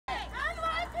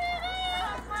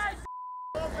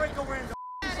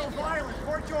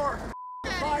your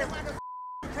fire.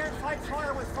 You can't fight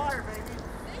fire with fire, baby.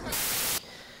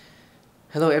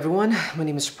 Hello everyone, my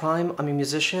name is Prime, I'm a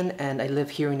musician and I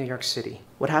live here in New York City.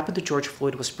 What happened to George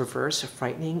Floyd was perverse,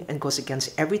 frightening, and goes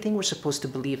against everything we're supposed to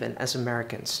believe in as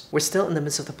Americans. We're still in the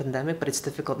midst of the pandemic, but it's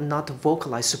difficult not to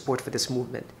vocalize support for this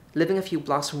movement. Living a few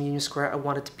blocks from Union Square, I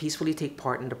wanted to peacefully take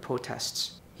part in the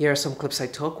protests. Here are some clips I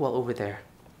took while over there.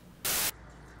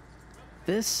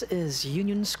 This is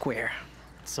Union Square.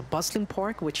 It's a bustling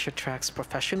park which attracts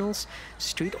professionals,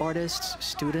 street artists,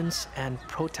 students, and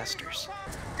protesters.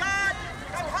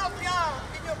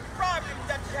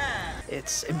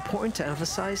 It's important to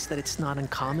emphasize that it's not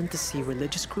uncommon to see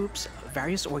religious groups,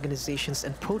 various organizations,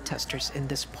 and protesters in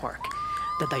this park.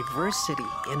 The diversity,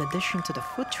 in addition to the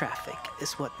foot traffic,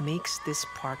 is what makes this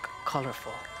park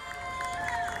colorful.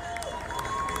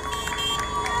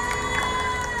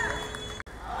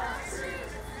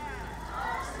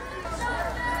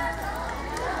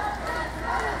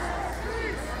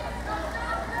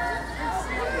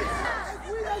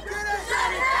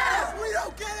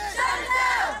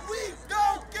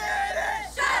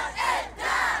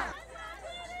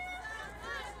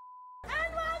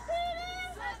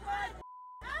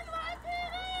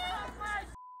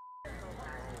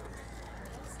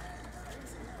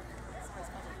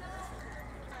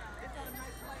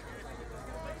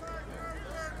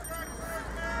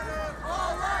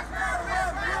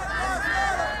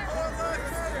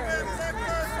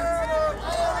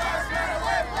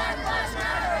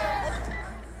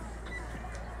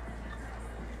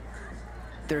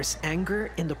 There's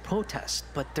anger in the protest,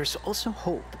 but there's also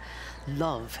hope,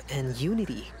 love, and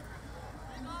unity.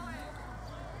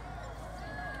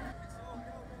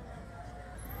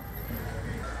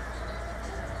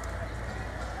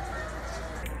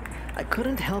 I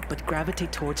couldn't help but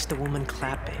gravitate towards the woman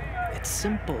clapping. It's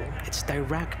simple, it's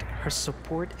direct, her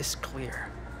support is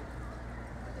clear.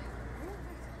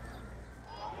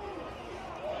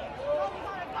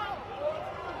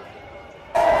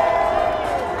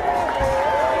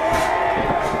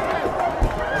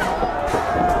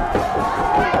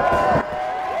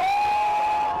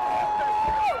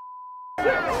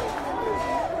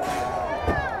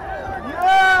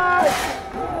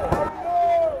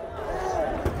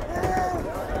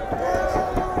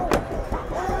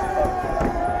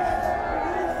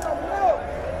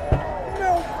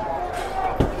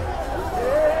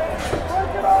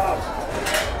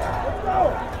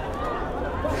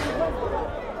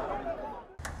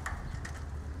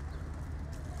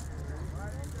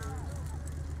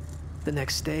 The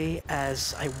next day,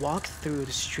 as I walked through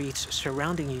the streets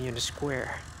surrounding Union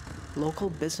Square, local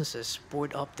businesses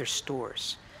boarded up their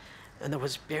stores, and there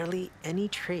was barely any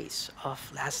trace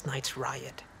of last night's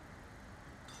riot.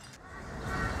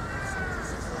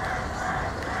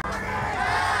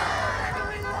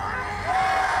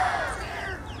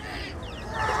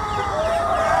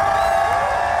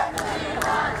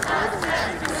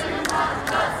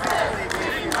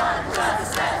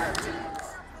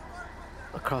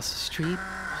 Across the street,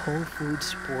 Whole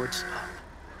Foods boards up.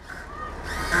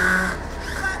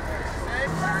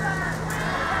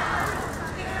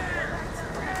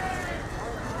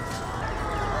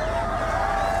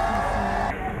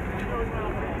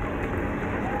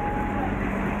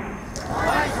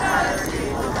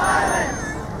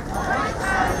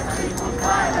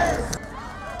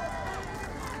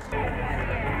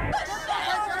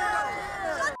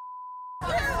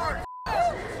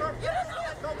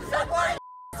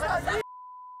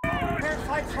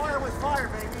 Fire with fire,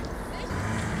 baby.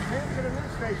 Hands to the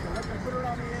news station. Let them put it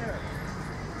on the air.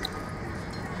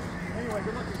 Anyway,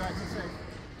 good looking, guys. Be safe.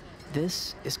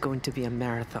 This is going to be a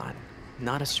marathon,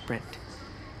 not a sprint.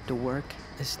 The work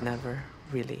is never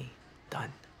really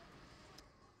done.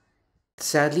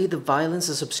 Sadly, the violence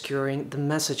is obscuring the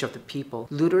message of the people.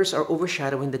 Looters are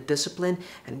overshadowing the discipline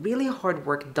and really hard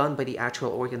work done by the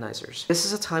actual organizers. This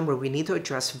is a time where we need to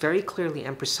address very clearly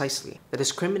and precisely the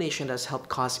discrimination that has helped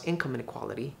cause income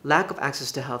inequality, lack of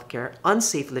access to healthcare,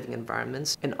 unsafe living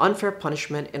environments, and unfair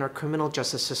punishment in our criminal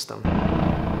justice system.